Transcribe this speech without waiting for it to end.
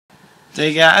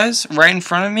Hey guys, right in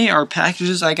front of me are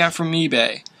packages I got from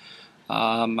eBay.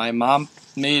 My mom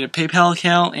made a PayPal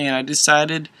account and I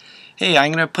decided, hey,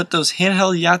 I'm going to put those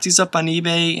handheld Yahtzees up on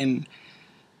eBay and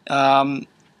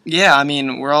yeah, I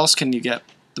mean, where else can you get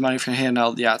the money for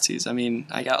handheld Yahtzees? I mean,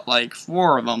 I got like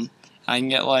 4 of them. I can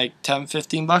get like 10,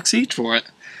 15 bucks each for it.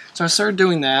 So I started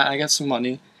doing that. I got some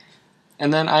money.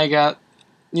 And then I got,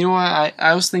 you know what,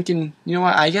 I was thinking, you know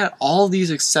what, I got all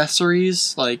these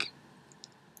accessories, like,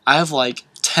 I have like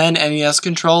 10 NES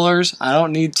controllers. I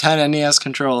don't need 10 NES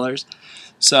controllers.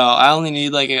 So I only need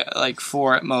like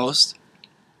 4 at most.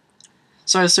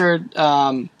 So I started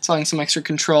selling some extra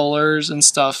controllers and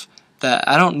stuff that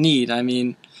I don't need. I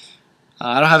mean,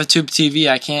 I don't have a tube TV.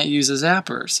 I can't use a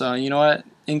zapper. So you know what?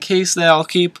 In case that, I'll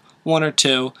keep 1 or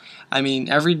 2. I mean,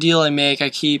 every deal I make, I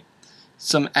keep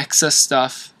some excess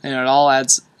stuff, and it all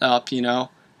adds up, you know.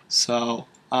 So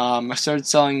I started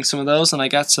selling some of those, and I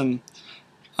got some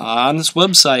on this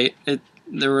website.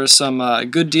 There were some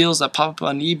good deals that popped up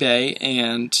on eBay,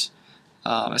 and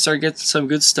I started getting some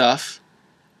good stuff.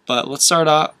 But let's start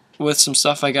out with some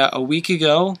stuff I got a week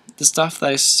ago, the stuff that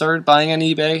I started buying on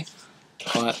eBay.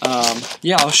 But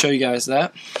yeah, I'll show you guys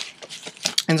that,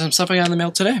 and some stuff I got in the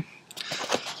mail today.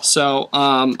 So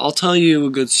I'll tell you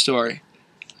a good story.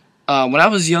 When I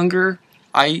was younger,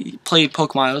 I played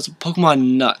Pokemon. I was a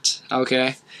Pokemon nut,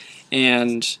 okay?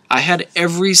 And I had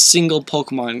every single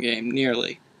Pokemon game,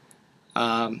 nearly.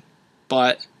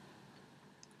 But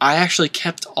I actually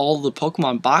kept all the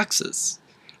Pokemon boxes.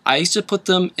 I used to put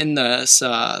them in this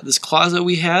closet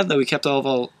we had that we kept all of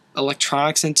our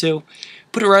electronics into.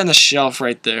 Put it right on the shelf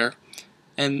right there.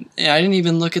 And I didn't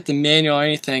even look at the manual or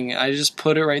anything. I just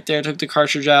put it right there, took the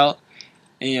cartridge out.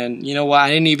 And you know what? I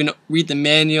didn't even read the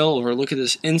manual or look at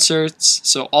the inserts.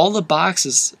 So all the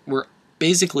boxes were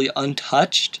basically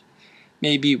untouched.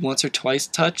 Maybe once or twice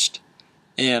touched,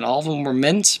 and all of them were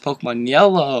mint. Pokemon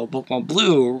Yellow, Pokemon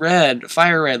Blue, Red,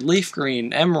 Fire Red, Leaf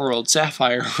Green, Emerald,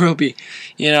 Sapphire, Ruby,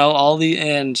 you know, all the,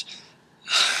 and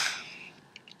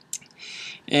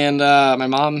my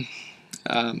mom,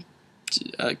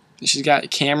 she's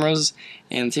got cameras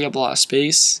and take up a lot of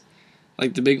space,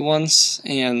 like the big ones,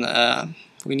 and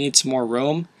we need some more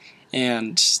room,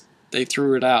 and they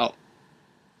threw it out.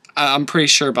 I'm pretty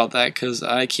sure about that because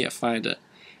I can't find it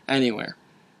anywhere.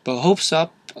 But hopes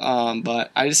up.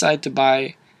 But I decided to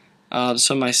buy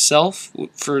some myself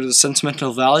for the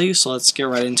sentimental value, so let's get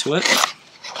right into it.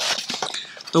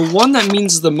 The one that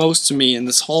means the most to me in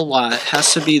this whole lot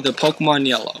has to be the Pokemon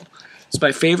Yellow. It's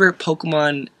my favorite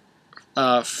Pokemon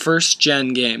first gen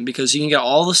game because you can get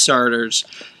all the starters,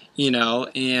 you know,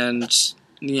 and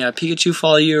yeah, Pikachu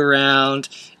follow you around,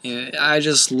 and I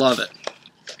just love it.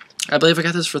 I believe I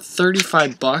got this for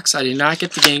 35 bucks. I did not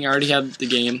get the game. I already had the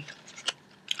game.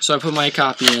 So I put my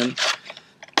copy in.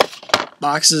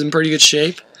 Box is in pretty good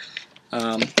shape. You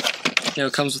know,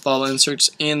 it comes with all the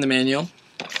inserts and the manual.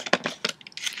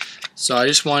 So I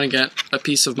just want to get a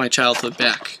piece of my childhood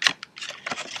back.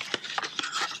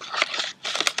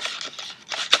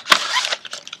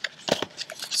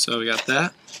 So we got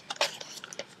that.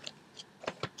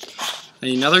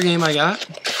 And another game I got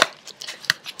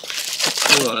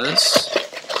was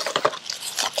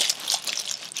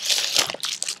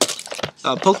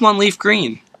Pokemon Leaf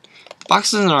Green. The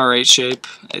box is in alright shape.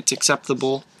 It's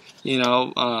acceptable. You know,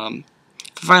 if I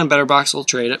find a better box, I'll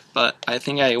trade it. But I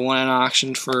think I won an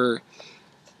auction for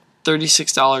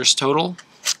 $36 total,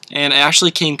 and it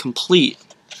actually came complete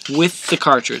with the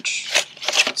cartridge.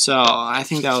 So I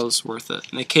think that was worth it.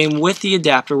 And it came with the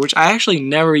adapter, which I actually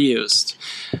never used.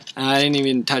 I didn't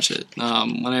even touch it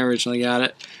when I originally got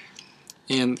it.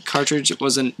 And the cartridge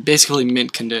was in basically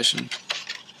mint condition.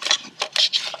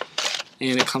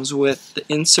 And it comes with the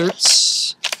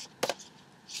inserts,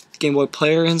 Game Boy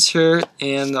Player insert,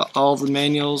 and all the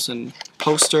manuals and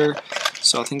poster.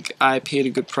 So I think I paid a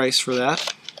good price for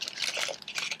that.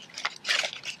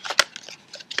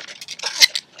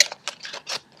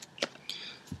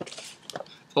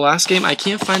 The last game, I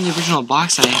can't find the original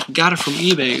box. I got it from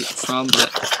eBay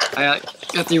but I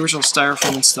got the original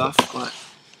styrofoam and stuff. But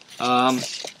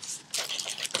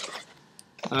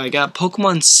I got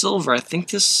Pokemon Silver. I think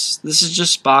this is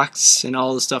just box and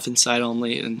all the stuff inside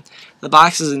only, and the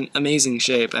box is in amazing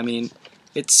shape. I mean,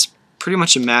 it's pretty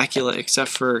much immaculate except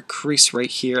for a crease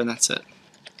right here, and that's it.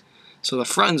 So the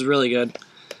front is really good.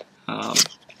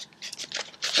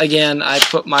 Again, I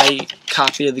put my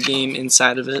copy of the game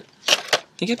inside of it.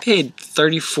 I think I paid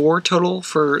 $34 total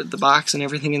for the box and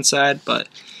everything inside, but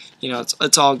you know,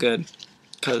 it's all good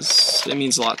because it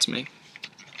means a lot to me.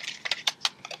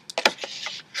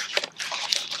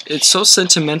 It's so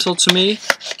sentimental to me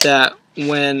that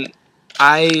when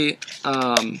I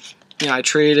I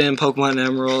traded in Pokemon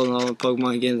Emerald and all the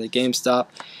Pokemon games at GameStop,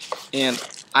 and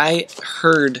I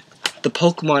heard the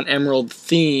Pokemon Emerald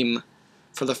theme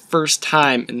for the first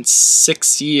time in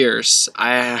 6 years.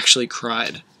 I actually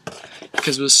cried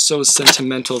because it was so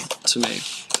sentimental to me.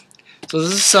 So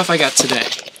this is stuff I got today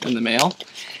in the mail,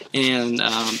 and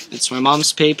it's my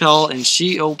mom's PayPal, and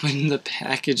she opened the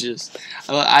packages.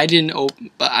 I didn't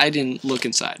look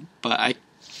inside, but I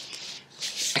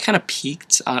kind of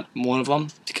peeked at one of them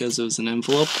because it was an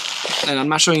envelope, and I'm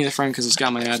not showing you the front because it's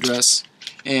got my address.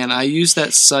 And I used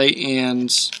that site,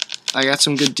 and I got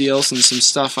some good deals and some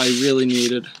stuff I really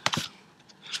needed.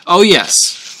 Oh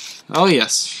yes, oh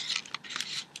yes.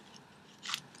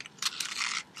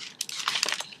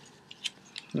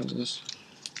 What's this?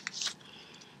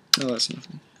 Oh, that's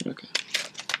nothing. Okay.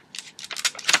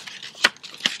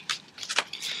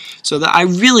 So I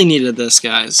really needed this,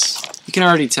 guys. You can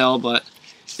already tell, but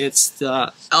it's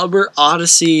the Albert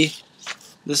Odyssey.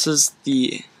 This is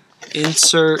the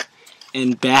insert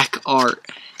and back art.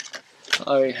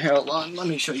 Alright, hold on. Let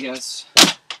me show you guys.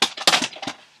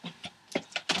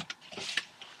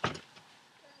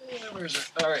 Where is it?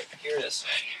 Alright, here it is.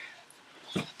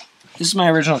 This is my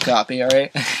original copy,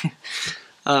 alright?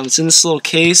 It's in this little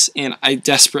case, and I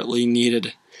desperately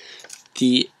needed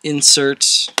the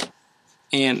insert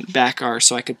and back art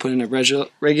so I could put in a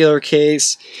regular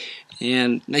case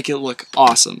and make it look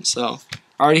awesome. So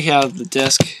I already have the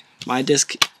disc, my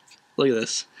disc. Look at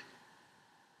this.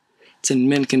 It's in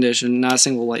mint condition, not a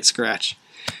single light scratch.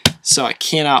 So I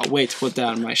cannot wait to put that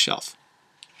on my shelf.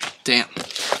 Damn.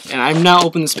 And I've not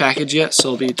opened this package yet, so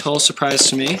it'll be a total surprise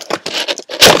to me.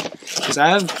 Because I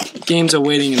have games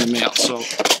awaiting in the mail, so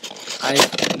I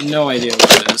have no idea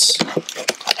what it is.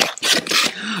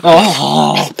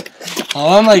 Oh!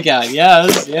 Oh my god,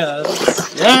 yes,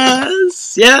 yes,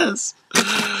 yes, yes!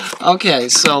 Okay,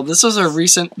 so this was a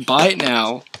recent buy it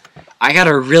now. I got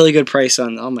a really good price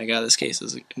on, oh my god, this case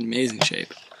is in amazing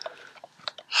shape.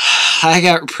 I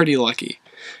got pretty lucky.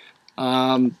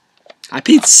 I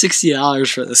paid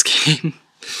 $60 for this game.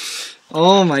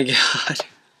 Oh my god.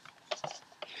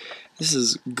 This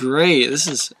is great. This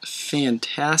is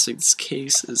fantastic. This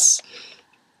case is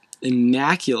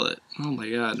immaculate. Oh my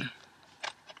god.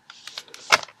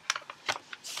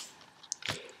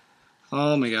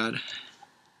 Oh my god.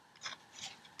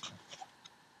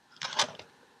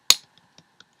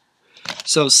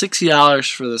 So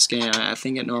 $60 for this game. I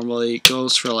think it normally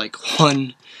goes for like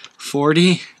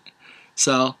 $140.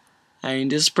 So I mean,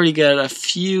 this is pretty good. A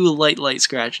few light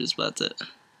scratches, but that's it.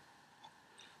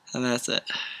 And that's it.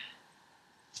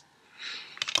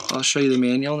 I'll show you the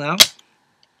manual now.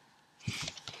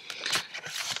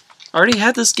 I already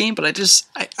had this game, but I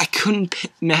couldn't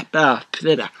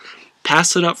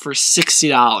pass it up for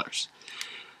 $60.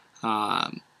 I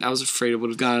was afraid it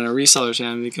would have gone in a reseller's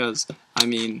hand because, I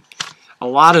mean, a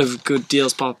lot of good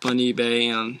deals pop up on eBay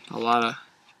and a lot of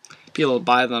people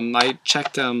buy them. I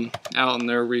checked them out and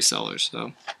they're resellers,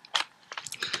 so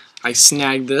I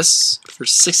snagged this for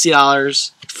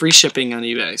 $60, free shipping on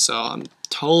eBay, so I'm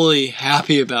totally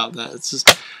happy about that. It's just,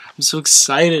 I'm so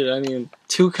excited. I mean,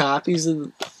 2 copies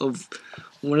of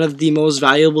one of the most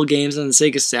valuable games on the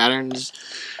Sega Saturn. Just,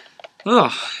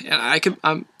 oh, and I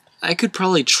could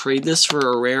probably trade this for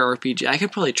a rare RPG. I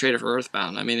could probably trade it for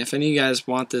Earthbound. I mean, if any of you guys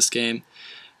want this game,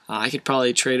 I could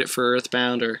probably trade it for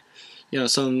Earthbound or, you know,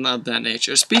 something of that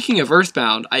nature. Speaking of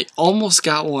Earthbound, I almost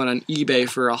got one on eBay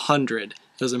for $100. It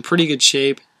was in pretty good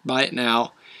shape. Buy it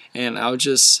now, and I was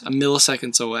just a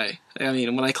milliseconds away. I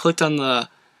mean, when I clicked on the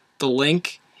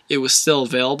link, it was still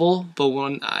available, but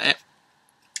when I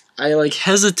like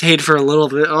hesitated for a little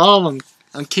bit. Oh,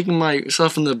 I'm kicking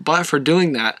myself in the butt for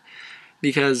doing that,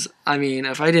 because I mean,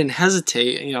 if I didn't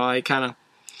hesitate, you know, I kind of,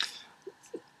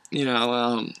 you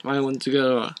know, I went to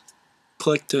go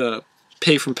click to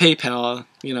pay from PayPal,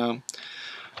 you know,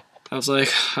 I was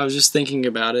just thinking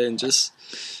about it and just,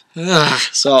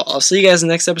 so I'll see you guys in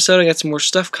the next episode. I got some more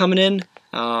stuff coming in,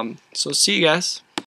 so see you guys.